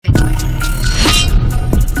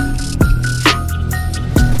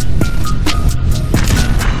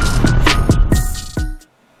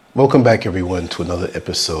Welcome back, everyone, to another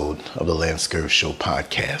episode of the Lance Scurv Show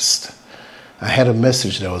podcast. I had a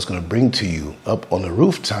message that I was going to bring to you up on the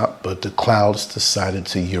rooftop, but the clouds decided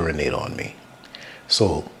to urinate on me.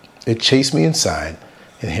 So it chased me inside,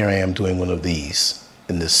 and here I am doing one of these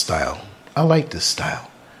in this style. I like this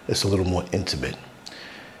style. It's a little more intimate.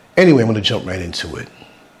 Anyway, I'm going to jump right into it.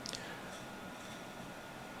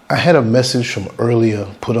 I had a message from earlier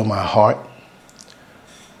put on my heart.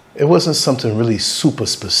 It wasn't something really super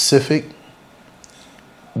specific,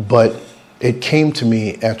 but it came to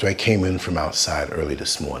me after I came in from outside early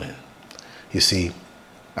this morning. You see,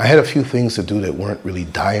 I had a few things to do that weren't really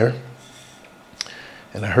dire,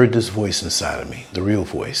 and I heard this voice inside of me, the real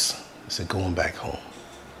voice. It said, going back home.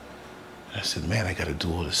 And I said, man, I got to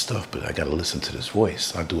do all this stuff, but I got to listen to this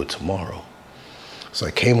voice. I'll do it tomorrow. So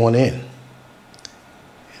I came on in and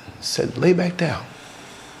said, lay back down.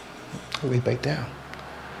 I laid back down.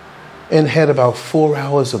 And had about 4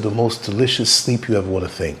 hours of the most delicious sleep you ever want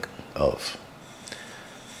to think of.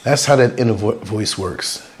 That's how that inner voice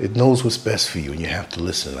works. It knows what's best for you, and you have to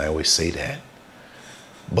listen. I always say that.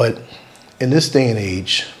 But in this day and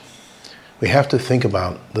age, we have to think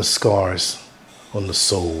about the scars on the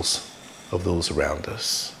souls of those around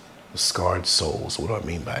us. The scarred souls. What do I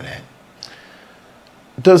mean by that?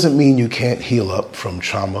 It doesn't mean you can't heal up from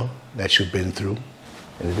trauma that you've been through.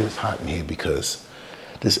 And it is hot in here because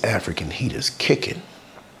this African heat is kicking.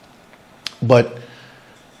 But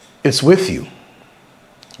it's with you.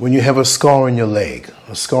 When you have a scar on your leg,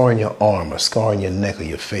 a scar on your arm, a scar on your neck or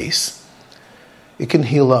your face, it can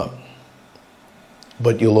heal up.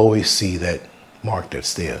 But you'll always see that mark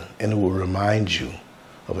that's there, and it will remind you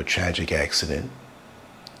of a tragic accident.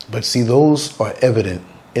 But see, those are evident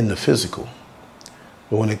in the physical.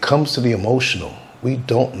 But when it comes to the emotional, we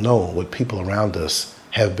don't know what people around us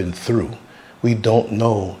have been through. We don't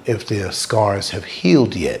know if their scars have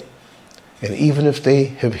healed yet. And even if they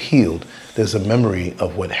have healed, there's a memory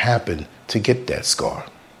of what happened to get that scar.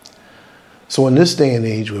 So in this day and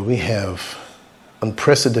age where we have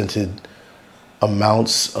unprecedented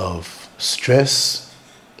amounts of stress,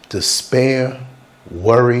 despair,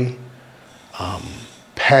 worry,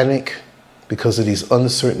 panic because of these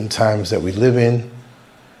uncertain times that we live in,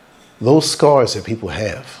 those scars that people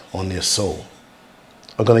have on their soul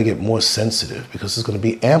are going to get more sensitive because it's going to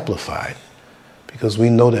be amplified, because we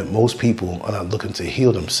know that most people are not looking to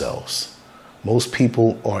heal themselves. Most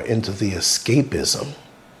people are into the escapism.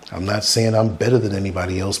 I'm not saying I'm better than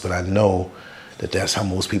anybody else, but I know that that's how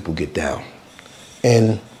most people get down.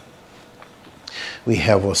 And we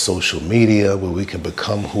have our social media where we can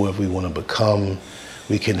become whoever we want to become.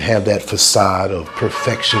 We can have that facade of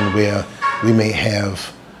perfection where we may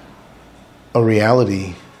have a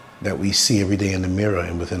reality that we see every day in the mirror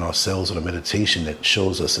and within ourselves in a meditation that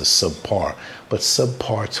shows us as subpar. But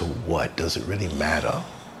subpar to what? Does it really matter?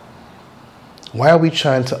 Why are we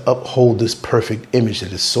trying to uphold this perfect image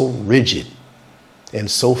that is so rigid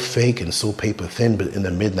and so fake and so paper thin, but in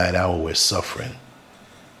the midnight hour we're suffering?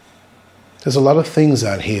 There's a lot of things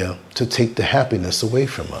out here to take the happiness away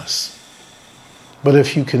from us. But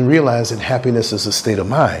if you can realize that happiness is a state of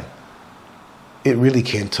mind, it really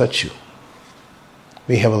can't touch you.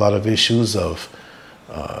 We have a lot of issues of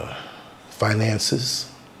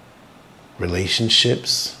finances,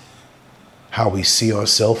 relationships, how we see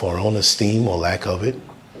ourselves, our own esteem or lack of it.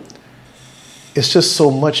 It's just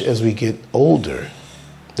so much as we get older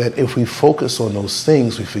that if we focus on those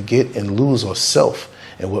things, we forget and lose ourselves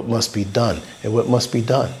and what must be done. And what must be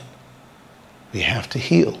done? We have to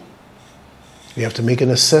heal. We have to make an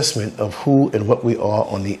assessment of who and what we are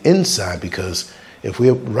on the inside, because if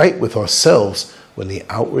we're right with ourselves, when the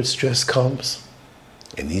outward stress comes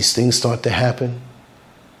and these things start to happen,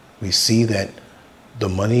 we see that the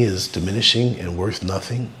money is diminishing and worth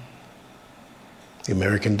nothing. The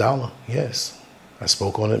American dollar, yes. I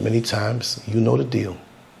spoke on it many times. You know the deal.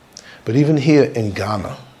 But even here in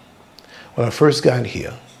Ghana, when I first got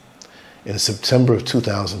here in September of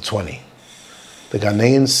 2020, the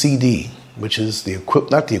Ghanaian cedi, which is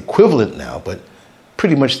not the equivalent now, but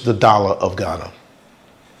pretty much the dollar of Ghana,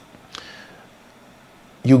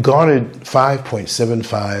 you garnered 5.75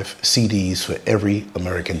 cedis for every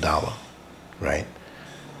American dollar, right?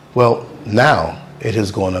 Well, now it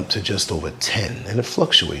has gone up to just over 10, and it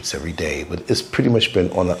fluctuates every day, but it's pretty much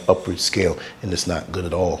been on an upward scale, and it's not good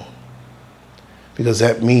at all. Because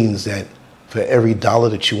that means that for every dollar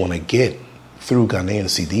that you want to get through Ghanaian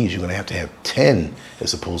cedis, you're going to have 10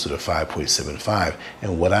 as opposed to the 5.75.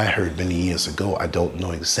 And what I heard many years ago, I don't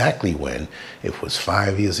know exactly when, it was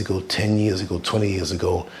 5 years ago, 10 years ago, 20 years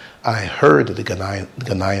ago, I heard that the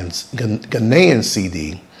Ghanaian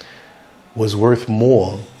cedi was worth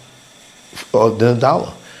more than a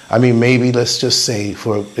dollar. I mean, maybe let's just say,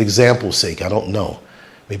 for example's sake, I don't know,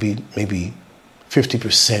 maybe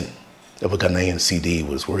 50% of a Ghanaian CD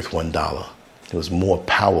was worth $1. It was more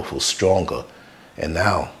powerful, stronger, and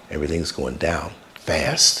now everything's going down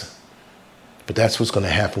fast. But that's what's going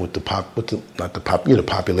to happen with the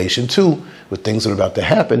population too, with things that are about to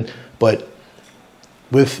happen. But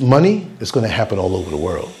with money, it's going to happen all over the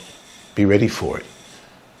world. Be ready for it.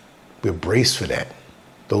 We're braced for that,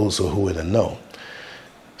 those who are in the know.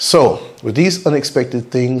 So with these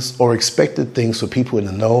unexpected things, or expected things for people in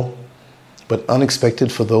the know, but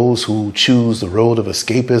unexpected for those who choose the road of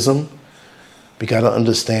escapism, we got to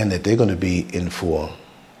understand that they're going to be in for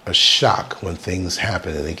a shock when things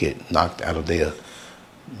happen and they get knocked out of their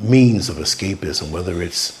means of escapism, whether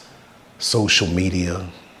it's social media,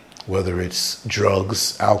 whether it's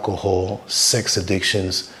drugs, alcohol, sex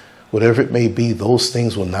addictions, whatever it may be. Those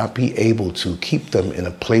things will not be able to keep them in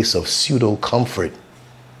a place of pseudo comfort.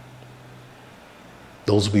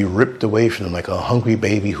 Those will be ripped away from them like a hungry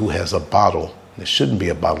baby who has a bottle. It shouldn't be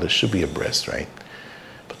a bottle, it should be a breast, right?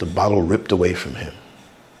 But the bottle ripped away from him.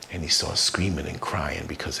 And he starts screaming and crying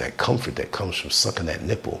because that comfort that comes from sucking that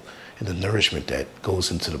nipple and the nourishment that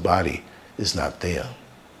goes into the body is not there.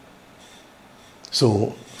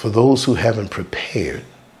 So for those who haven't prepared,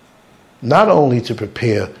 not only to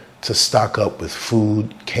prepare to stock up with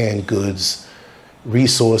food, canned goods,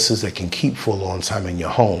 resources that can keep for a long time in your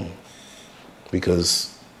home,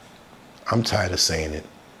 because I'm tired of saying it.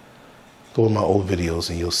 Go to my old videos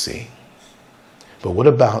and you'll see. But what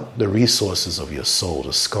about the resources of your soul,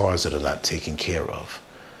 the scars that are not taken care of?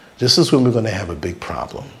 This is when we're going to have a big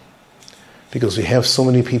problem, because we have so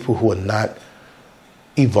many people who are not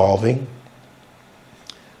evolving.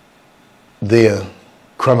 Their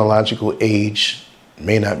chronological age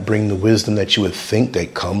may not bring the wisdom that you would think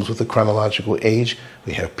that comes with a chronological age.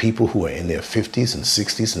 We have people who are in their 50s and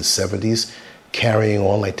 60s and 70s carrying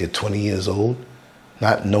on like they're 20 years old,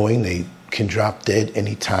 not knowing they can drop dead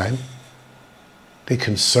anytime. They're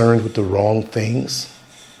concerned with the wrong things.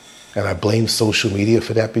 And I blame social media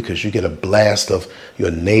for that, because you get a blast of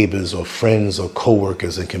your neighbors or friends or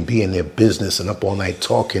coworkers and can be in their business and up all night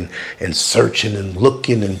talking and searching and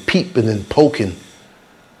looking and peeping and poking,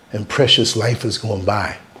 and precious life is going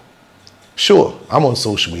by. Sure, I'm on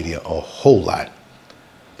social media a whole lot,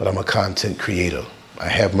 but I'm a content creator. I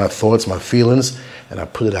have my thoughts, my feelings, and I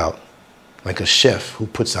put it out like a chef who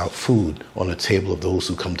puts out food on the table of those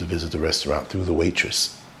who come to visit the restaurant through the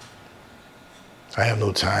waitress. I have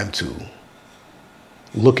no time to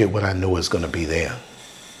look at what I know is going to be there.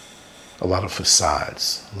 A lot of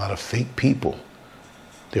facades, a lot of fake people.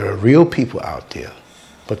 There are real people out there,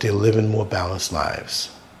 but they're living more balanced lives.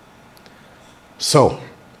 So,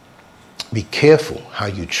 be careful how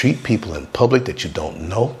you treat people in public that you don't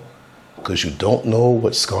know, because you don't know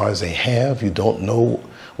what scars they have. You don't know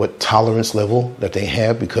what tolerance level that they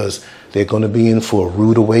have, because they're going to be in for a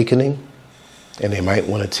rude awakening, and they might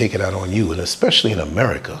want to take it out on you. And especially in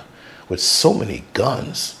America, with so many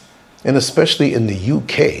guns, and especially in the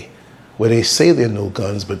UK, where they say there are no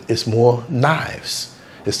guns, but it's more knives.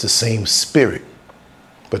 It's the same spirit.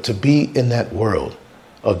 But to be in that world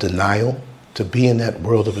of denial, to be in that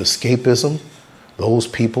world of escapism, those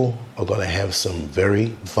people are going to have some very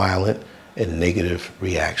violent and negative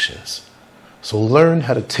reactions. So learn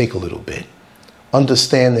how to take a little bit.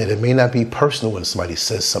 Understand that it may not be personal when somebody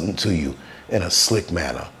says something to you in a slick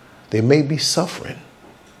manner. They may be suffering.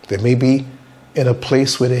 They may be in a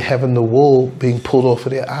place where they're having the wool being pulled off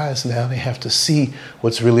of their eyes. Now they have to see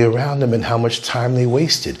what's really around them and how much time they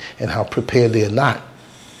wasted and how prepared they're not.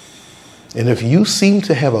 And if you seem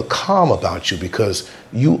to have a calm about you because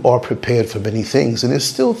you are prepared for many things, and there's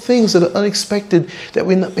still things that are unexpected that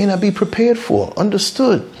we may not be prepared for,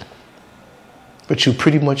 understood. But you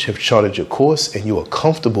pretty much have charted your course and you are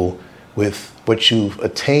comfortable with what you've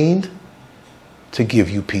attained to give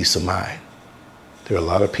you peace of mind. There are a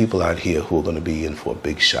lot of people out here who are going to be in for a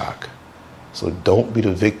big shock. So don't be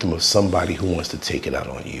the victim of somebody who wants to take it out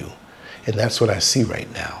on you. And that's what I see right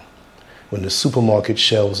now. When the supermarket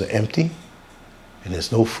shelves are empty and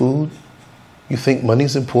there's no food, you think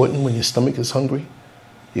money's important when your stomach is hungry?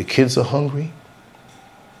 Your kids are hungry?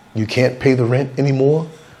 You can't pay the rent anymore?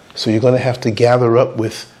 So you're going to have to gather up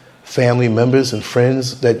with family members and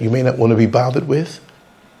friends that you may not want to be bothered with?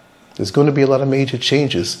 There's going to be a lot of major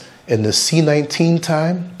changes. And the C-19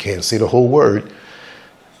 time, can't say the whole word,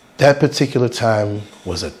 that particular time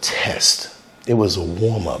was a test. It was a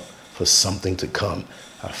warm-up for something to come.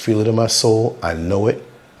 I feel it in my soul. I know it.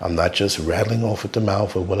 I'm not just rattling off at the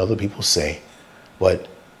mouth of what other people say. But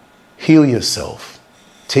heal yourself.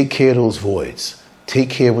 Take care of those voids. Take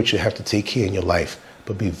care of what you have to take care in your life,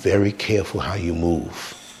 but be very careful how you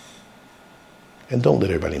move. And don't let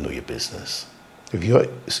everybody know your business. If you're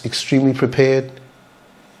extremely prepared,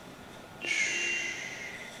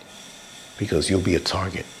 because you'll be a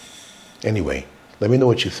target. Anyway, let me know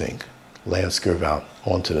what you think. Lance Gerv out.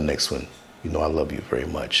 On to the next one. You know I love you very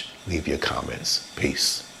much. Leave your comments.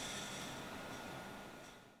 Peace.